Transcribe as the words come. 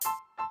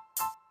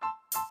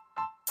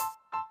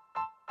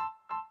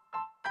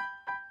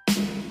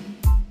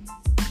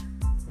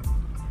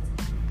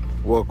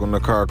Welcome to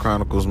Car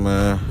Chronicles,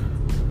 man.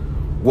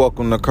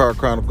 Welcome to Car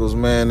Chronicles,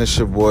 man. It's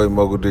your boy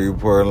Mogul D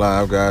Report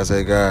Live, guys.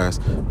 Hey, guys,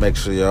 make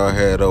sure y'all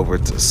head over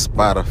to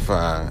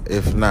Spotify.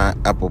 If not,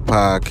 Apple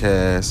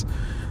Podcasts.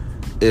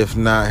 If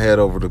not, head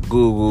over to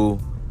Google.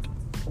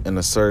 In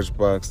the search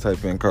box,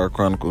 type in Car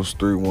Chronicles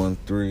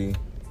 313.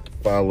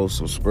 Follow,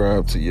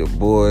 subscribe to your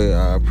boy.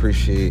 I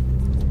appreciate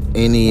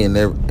any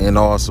and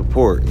all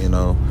support,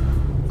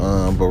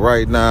 But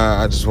right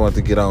now, I just wanted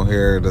to get on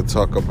here to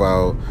talk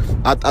about.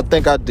 I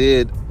think I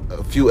did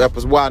a few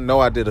episodes. Well, I know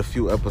I did a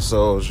few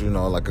episodes,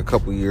 like a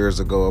couple years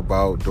ago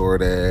about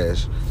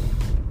DoorDash.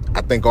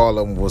 I think all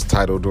of them was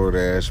titled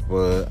DoorDash,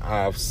 but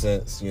I've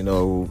since,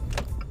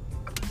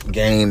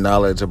 gained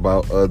knowledge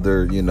about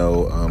other,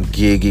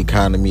 gig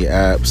economy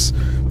apps.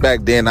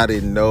 Back then, I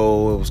didn't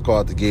know it was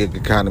called the gig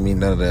economy,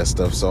 none of that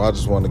stuff. So I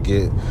just want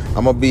to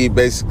I'm going to be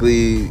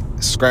basically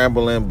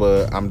scrambling,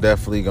 but I'm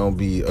definitely going to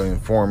be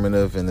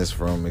informative, and it's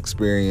from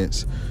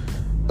experience,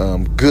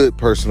 good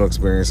personal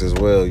experience as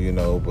well,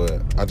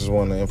 but I just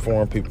want to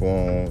inform people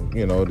on,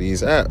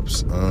 these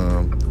apps.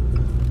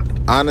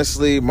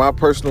 Honestly, my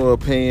personal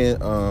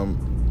opinion,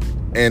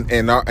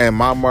 and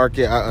my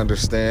market, I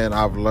understand.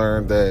 I've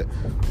learned that,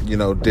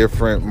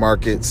 different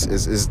markets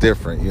is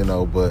different,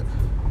 but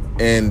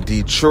in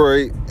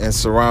Detroit and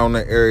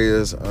surrounding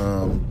areas,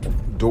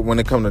 when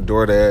it comes to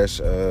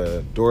DoorDash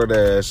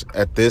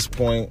at this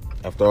point,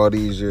 after all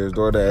these years,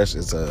 DoorDash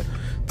is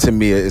to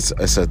me,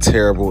 it's a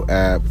terrible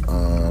app.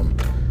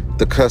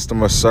 The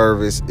customer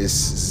service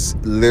is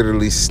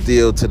literally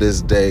still to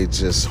this day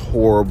just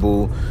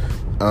horrible.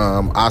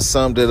 I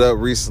summed it up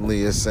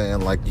recently as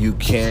saying, you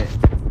can't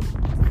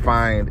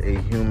find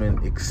a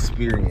human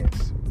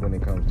experience when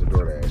it comes to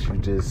DoorDash.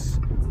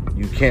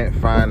 You can't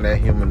find that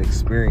human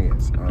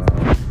experience.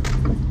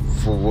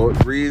 For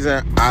what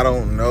reason, I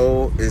don't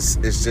know. It's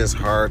just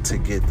hard to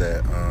get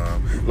that.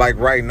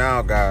 Right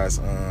now,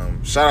 guys,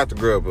 shout out to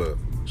Grubhub.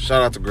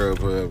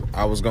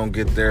 I was gonna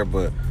get there,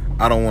 but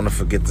I don't want to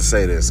forget to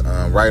say this.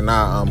 Right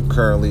now, I'm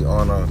currently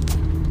on a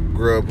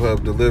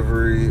Grubhub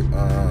delivery.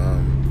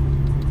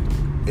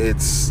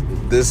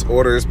 This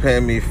order is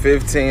paying me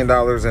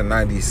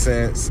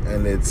 $15.90,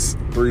 and it's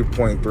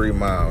 3.3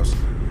 miles.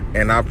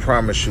 And I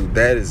promise you,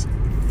 that is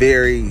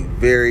very,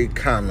 very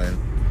common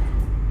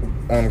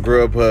on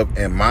Grubhub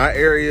in my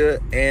area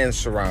and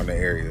surrounding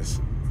areas.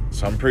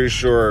 So I'm pretty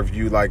sure if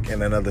you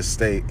in another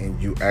state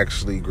and you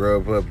actually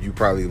Grubhub, you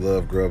probably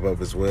love Grubhub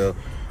as well.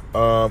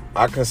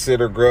 I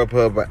consider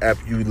Grubhub an app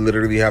you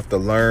literally have to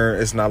learn.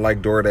 It's not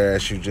like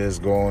DoorDash, you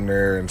just go on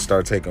there and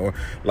start taking.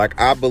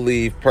 I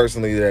believe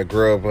personally that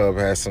Grubhub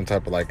has some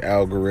type of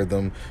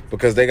algorithm,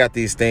 because they got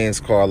these things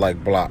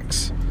called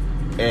blocks.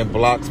 And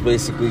blocks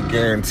basically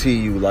guarantee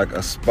you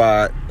a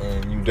spot,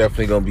 and you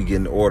definitely gonna be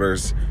getting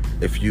orders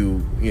if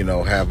you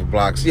have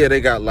blocks. Yeah, they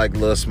got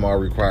little small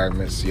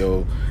requirements.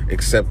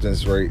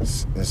 Acceptance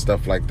rates and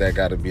stuff like that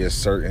got to be a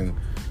certain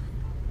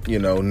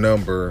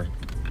number,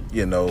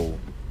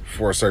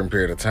 for a certain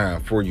period of time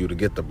for you to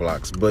get the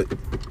blocks. But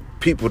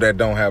people that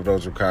don't have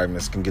those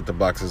requirements can get the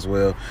blocks as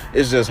well.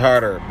 It's just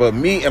harder. But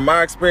me, in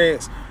my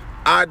experience,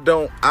 I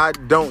don't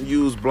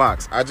use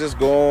blocks. I just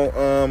go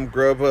on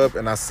Grubhub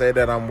and I say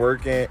that I'm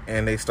working,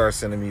 and they start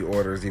sending me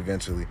orders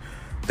eventually.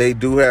 They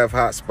do have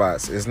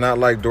hotspots. It's not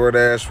like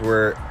DoorDash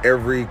where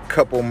every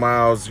couple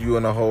miles you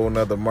in a whole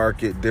nother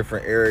market,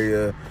 different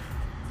area.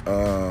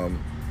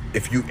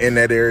 If you in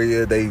that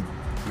area, they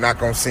not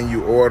gonna send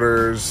you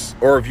orders.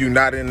 Or if you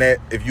not in that,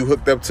 if you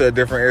hooked up to a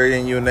different area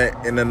and you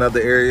in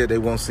another area, they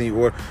won't send you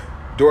orders.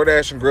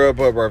 DoorDash and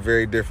Grubhub are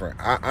very different.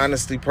 I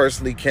honestly,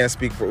 personally can't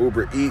speak for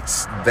Uber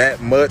Eats that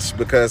much,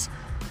 because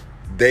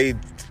they,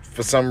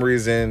 for some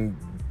reason,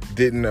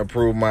 didn't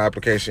approve my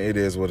application. It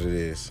is what it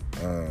is.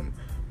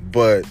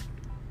 But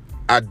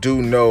I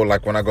do know,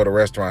 when I go to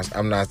restaurants,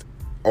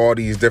 all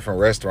these different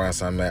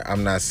restaurants I'm at,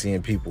 I'm not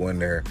seeing people in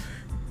there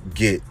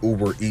get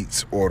Uber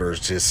Eats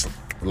orders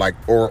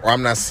or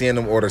I'm not seeing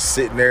them orders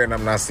sitting there, and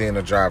I'm not seeing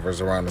the drivers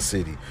around the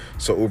city.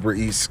 So Uber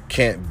Eats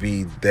can't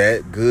be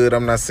that good.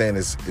 I'm not saying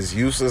it's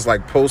useless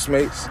like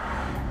Postmates.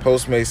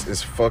 Postmates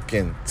is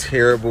fucking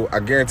terrible.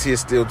 I guarantee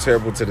it's still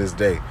terrible to this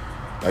day.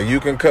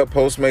 You can cut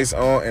Postmates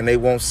on, and they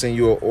won't send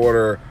you an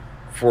order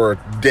for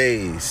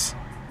days.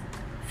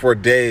 For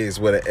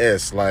days with an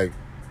S.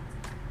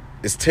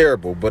 It's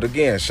terrible. But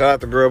again, shout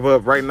out to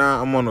Grubhub. Right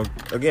now, I'm on a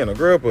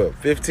Grubhub.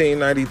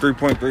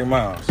 1593.3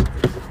 miles.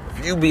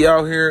 If you be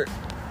out here,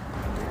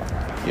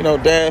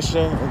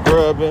 dashing and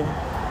grubbing.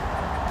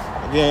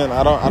 Again,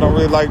 I don't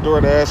really like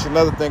DoorDash.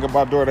 Another thing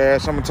about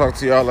DoorDash, I'm gonna talk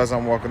to y'all as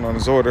I'm walking on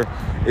this order,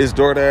 is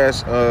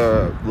DoorDash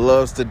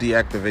loves to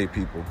deactivate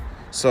people.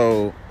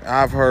 So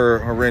I've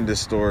heard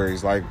horrendous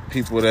stories,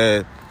 people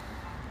that,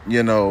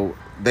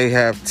 they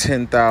have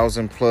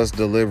 10,000 plus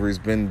deliveries,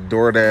 been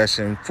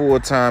DoorDashing full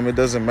time. It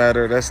doesn't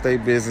matter. That's their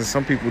business.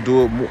 Some people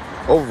do it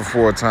over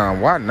full time.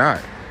 Why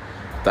not?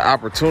 The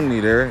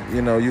opportunity there,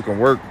 you can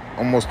work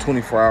almost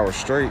 24 hours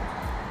straight.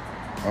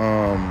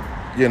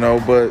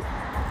 But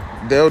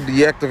they'll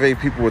deactivate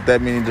people with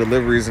that many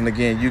deliveries. And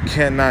again, you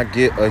cannot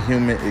get a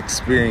human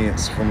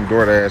experience from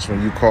DoorDash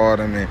when you call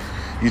them and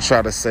you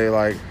try to say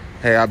like,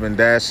 hey, I've been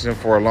dashing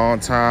for a long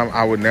time.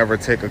 I would never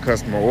take a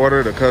customer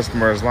order. The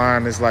customer is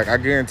lying. It's like, I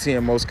guarantee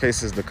in most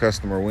cases the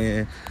customer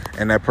win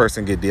and that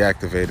person get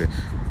deactivated.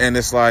 And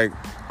it's like,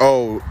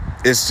 oh,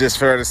 it's just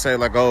fair to say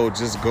like, oh,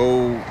 just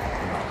go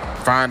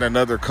find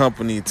another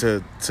company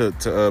to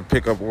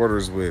pick up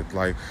orders with.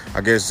 Like,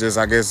 I guess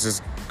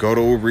just go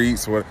to Uber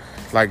Eats.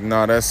 Like,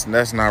 no, that's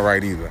not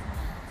right either.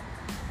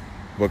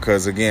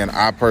 Because again,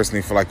 I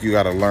personally feel like you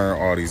got to learn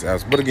all these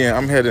apps. But again,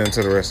 I'm headed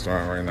into the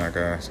restaurant right now,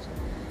 guys.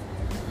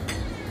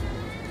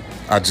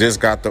 I just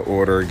got the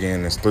order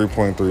again. It's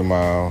 3.3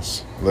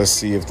 miles. Let's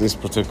see if this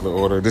particular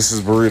order. This is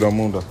Burrito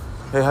Mundo.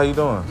 Hey, how you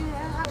doing?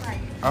 Yeah, how are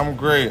you? I'm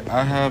great.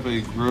 I have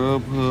a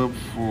Grubhub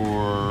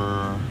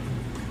for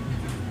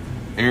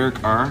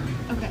Eric R.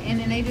 Okay,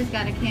 and then they just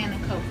got a can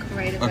of Coke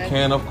right away. A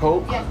can of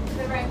Coke? Yeah,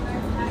 the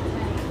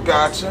regular.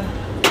 Gotcha.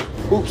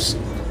 Oops.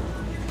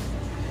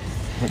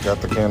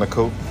 Got the can of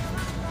Coke.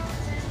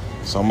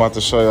 So I'm about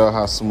to show y'all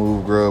how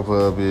smooth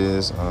Grubhub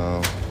is.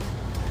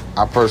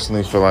 I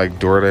personally feel like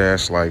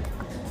DoorDash, like,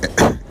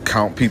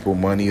 count people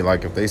money.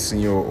 Like, if they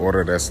send you an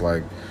order that's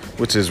like,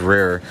 which is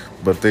rare,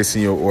 but if they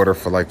send you an order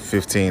for like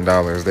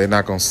 $15, they're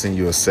not gonna send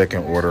you a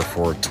second order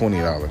for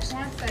 $20.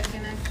 1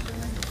 second, actually.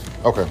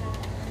 Okay.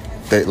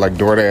 They, like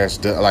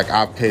DoorDash, like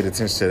I've paid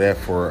attention to that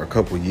for a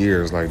couple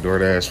years. Like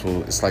DoorDash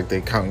food, it's like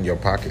they counting your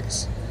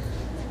pockets.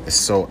 It's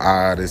so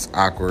odd. It's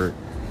awkward.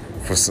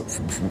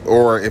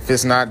 Or if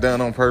it's not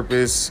done on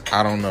purpose,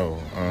 I don't know.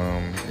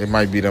 It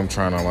might be them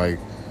trying to like,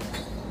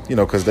 you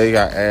know, because they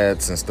got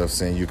ads and stuff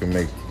saying you can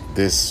make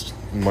this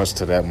much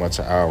to that much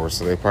an hour.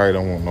 So they probably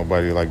don't want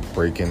nobody like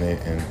breaking it.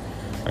 And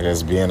I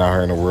guess being out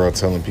here in the world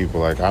telling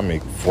people like I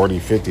make 40,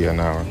 50 an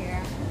hour.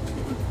 Yeah.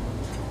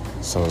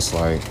 So it's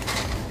like,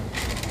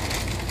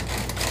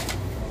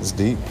 it's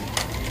deep.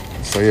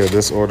 So yeah,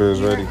 this order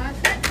is ready.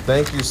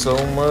 Thank you so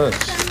much.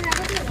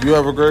 You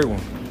have a great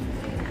one.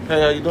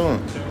 Hey, how you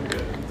doing? Doing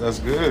good. That's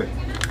good.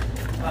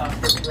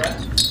 For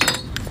Brett?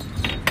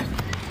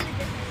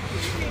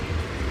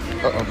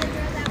 Uh-oh.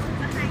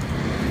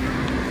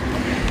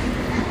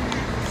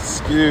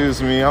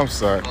 Excuse me, I'm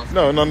sorry.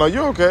 No,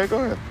 you're okay. Go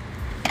ahead.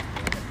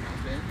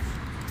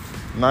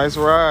 Nice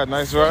ride.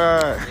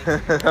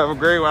 Have a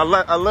great one.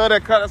 I love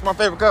that color. That's my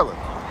favorite color.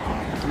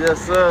 Yes,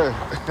 sir.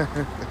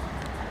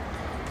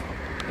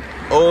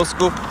 Old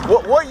school.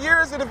 What year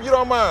is it, if you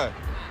don't mind?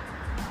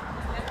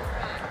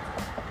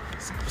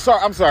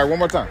 I'm sorry. One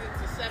more time.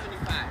 It's a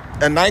 75.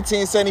 A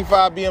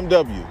 1975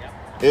 BMW.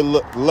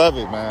 Yep. Love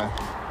it, man.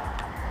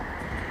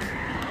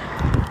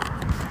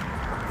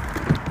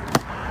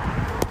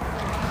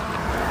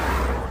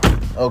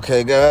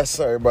 Okay, guys.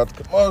 Sorry about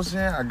the commotion.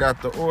 I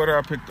got the order.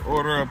 I picked the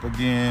order up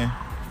again.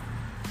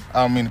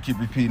 I don't mean to keep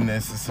repeating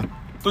this. It's a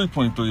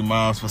 3.3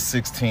 miles for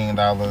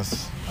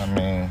 $16. I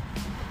mean,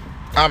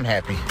 I'm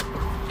happy.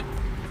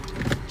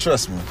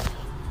 Trust me.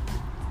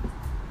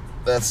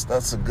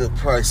 That's a good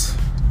price.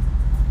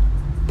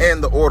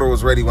 And the order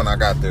was ready when I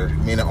got there.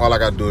 Meaning all I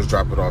got to do is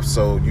drop it off.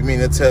 So you mean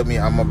to tell me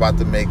I'm about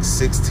to make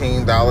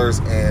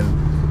 $16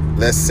 in,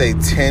 let's say,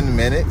 10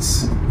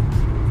 minutes?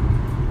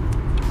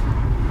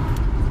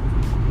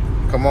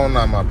 Come on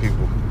now, my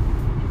people.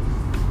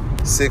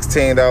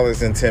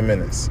 $16 in 10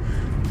 minutes.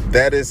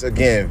 That is,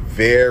 again,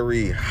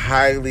 very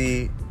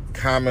highly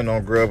common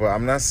on Grubhub.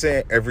 I'm not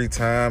saying every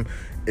time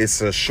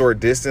it's a short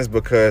distance,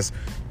 because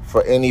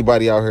for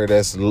anybody out here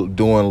that's doing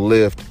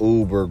Lyft,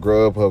 Uber,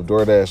 Grubhub,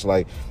 DoorDash,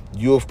 like,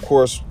 you, of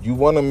course, you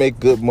want to make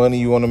good money.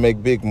 You want to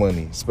make big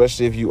money,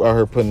 especially if you out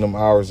here putting them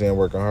hours in,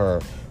 working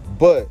hard.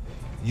 But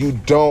you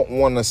don't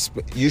want to,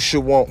 you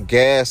should want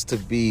gas to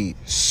be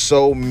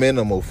so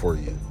minimal for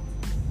you.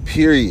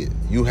 Period.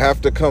 You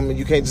have to come,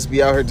 you can't just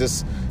be out here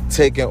just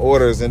taking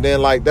orders. And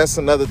then, like, that's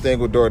another thing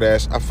with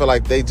DoorDash. I feel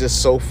like they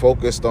just so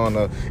focused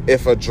on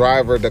if a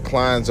driver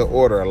declines an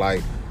order.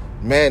 Like,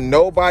 man,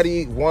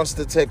 nobody wants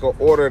to take an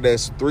order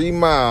that's 3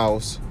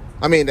 miles.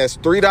 I mean, that's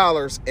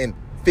 $3 and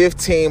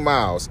 15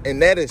 miles.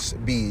 And that is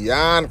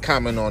beyond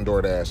common on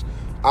DoorDash.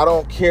 I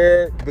don't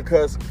care,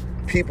 because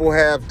people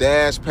have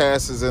dash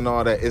passes and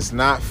all that. It's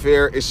not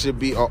fair. It should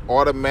be an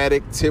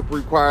automatic tip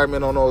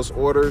requirement on those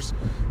orders.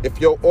 If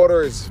your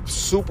order is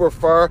super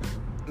far,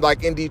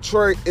 like in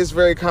Detroit, it's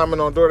very common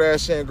on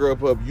DoorDash and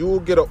Grubhub. You will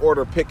get an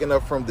order picking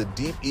up from the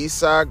deep east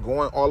side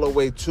going all the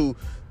way to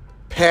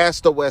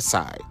past the west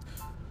side.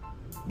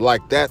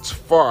 Like, that's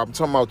far. I'm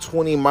talking about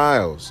 20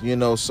 miles, you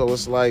know? So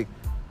it's like,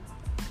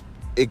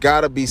 it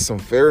gotta be some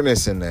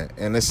fairness in that.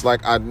 And it's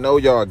like, I know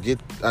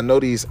I know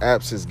these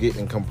apps is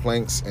getting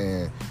complaints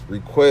and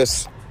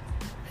requests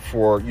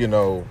for, you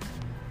know,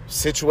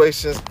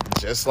 situations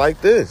just like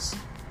this.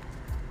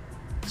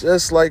 I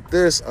like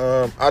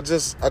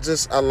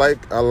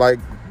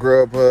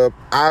Grubhub.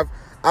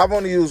 I've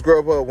only used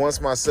Grubhub once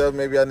myself.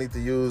 Maybe I need to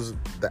use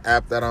the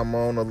app that I'm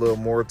on a little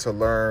more to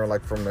learn,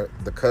 like, from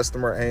the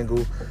customer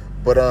angle.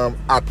 But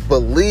I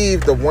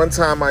believe the one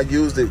time I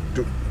used it,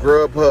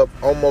 Grubhub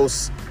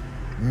almost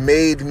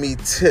made me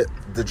tip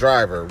the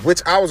driver,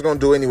 which I was going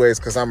to do anyways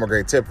because I'm a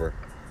great tipper.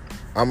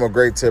 I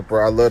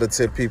love to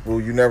tip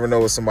people. You never know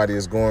what somebody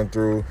is going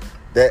through.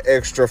 That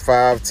extra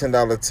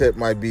 $5-10 tip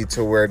might be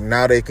to where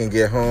now they can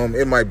get home.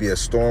 It might be a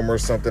storm or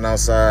something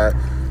outside.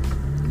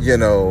 You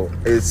know,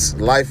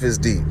 life is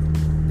deep.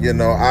 You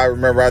know, I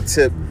remember I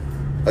tipped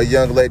a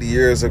young lady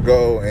years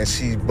ago and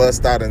she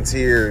bust out in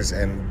tears,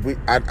 and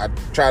I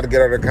tried to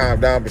get her to calm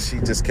down, but she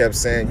just kept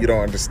saying, you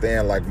don't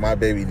understand, like, my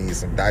baby needs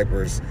some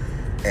diapers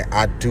and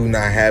I do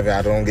not have it.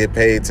 I don't get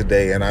paid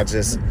today. And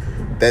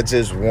that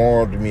just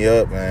warmed me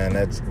up, man.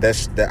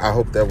 I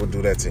hope that would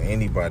do that to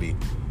anybody.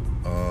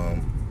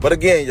 But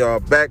again,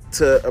 y'all, back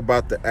to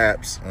about the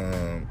apps.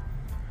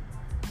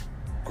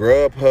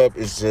 Grubhub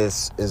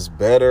is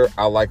better.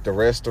 I like the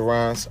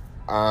restaurants.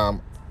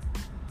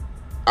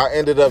 I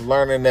ended up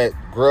learning that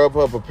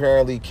Grubhub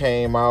apparently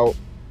came out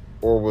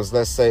or was,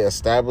 let's say,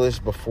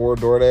 established before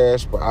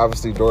DoorDash, but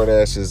obviously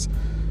DoorDash is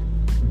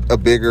a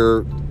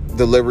bigger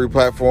delivery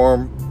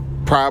platform,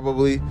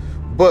 probably.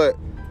 But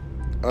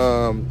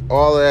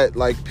all that,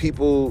 like,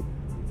 people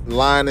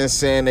lying and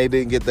saying they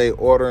didn't get their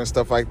order and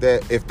stuff like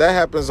that, if that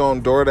happens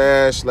on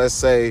DoorDash, let's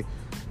say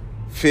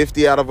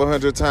 50 out of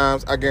 100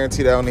 times, I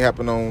guarantee that only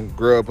happened on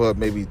Grubhub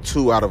maybe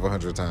 2 out of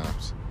 100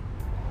 times.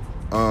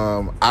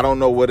 I don't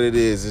know what it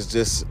is. It's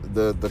just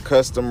the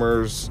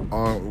customers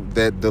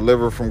that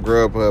deliver from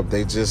Grubhub,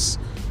 they just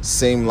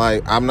seem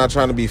like, I'm not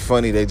trying to be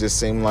funny, they just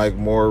seem like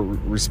more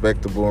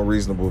respectable and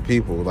reasonable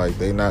people. Like,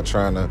 they not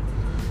trying to,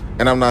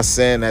 and I'm not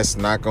saying that's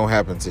not gonna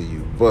happen to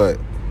you, but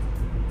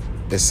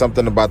it's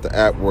something about the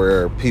app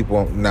where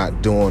people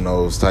not doing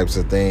those types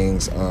of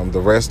things.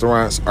 The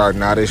restaurants are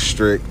not as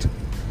strict.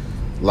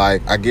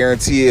 Like, I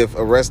guarantee if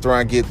a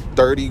restaurant get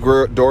 30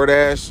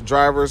 DoorDash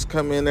drivers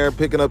come in there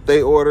picking up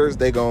their orders,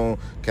 they gon',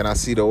 can I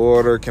see the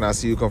order? Can I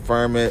see you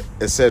confirm it?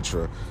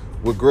 Etc.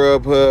 With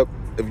Grubhub,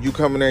 if you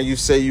come in there and you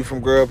say you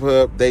from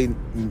Grubhub, they,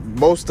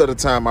 most of the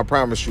time, I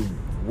promise you,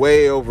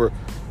 way over,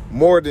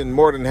 more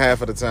than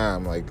half of the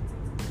time, like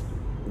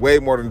way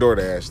more than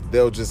DoorDash,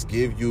 they'll just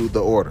give you the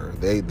order.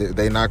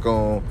 They not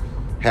gonna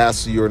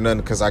hassle you or nothing,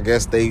 because I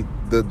guess the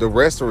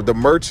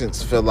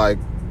merchants feel like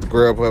the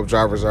Grubhub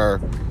drivers are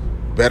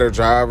better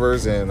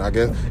drivers, and I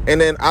guess,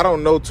 and then I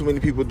don't know too many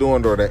people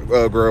doing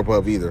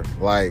Grubhub either.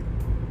 Like,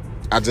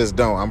 I just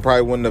don't. I'm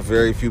probably one of the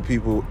very few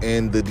people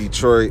in the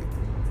Detroit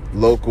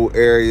local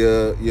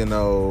area, you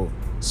know,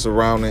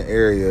 surrounding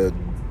areas,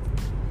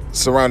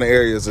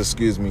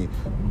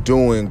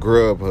 doing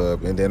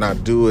Grubhub. And then I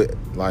do it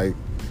like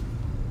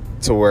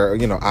to where,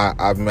 you know,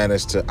 I've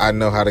managed to, I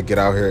know how to get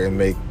out here and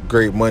make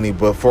great money.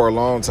 But for a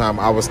long time,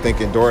 I was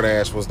thinking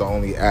DoorDash was the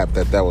only app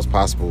that was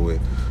possible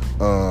with.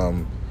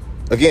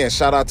 Again,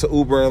 shout out to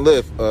Uber and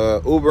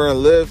Lyft. Uber and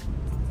Lyft,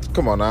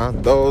 come on now,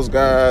 those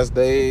guys,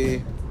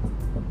 they,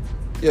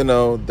 you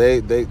know,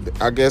 they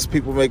I guess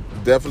people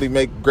definitely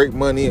make great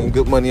money and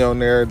good money on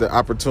there. The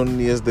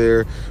opportunity is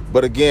there.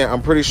 But again,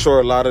 I'm pretty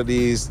sure a lot of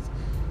these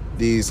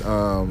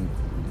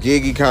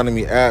gig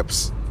economy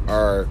apps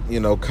are, you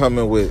know,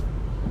 coming with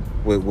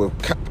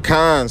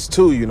cons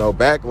too, you know,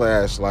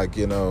 backlash. Like,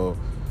 you know,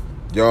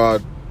 y'all,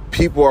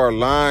 people are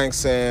lying,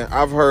 saying,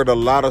 I've heard a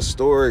lot of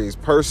stories,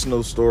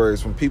 personal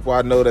stories from people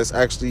I know that's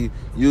actually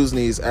using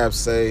these apps,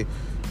 say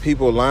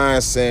people lying,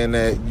 saying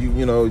that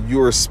you know, you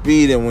were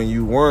speeding when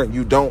you weren't.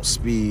 You don't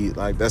speed.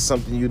 Like, that's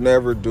something you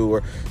never do.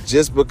 Or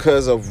just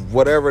because of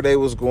whatever they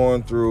was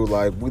going through.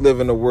 Like, we live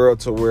in a world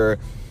to where,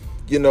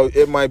 you know,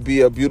 it might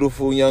be a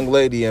beautiful young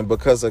lady, and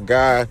because a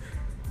guy,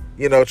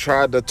 you know,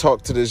 tried to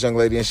talk to this young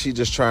lady and she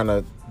just trying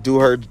to do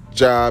her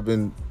job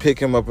and pick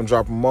him up and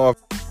drop him off,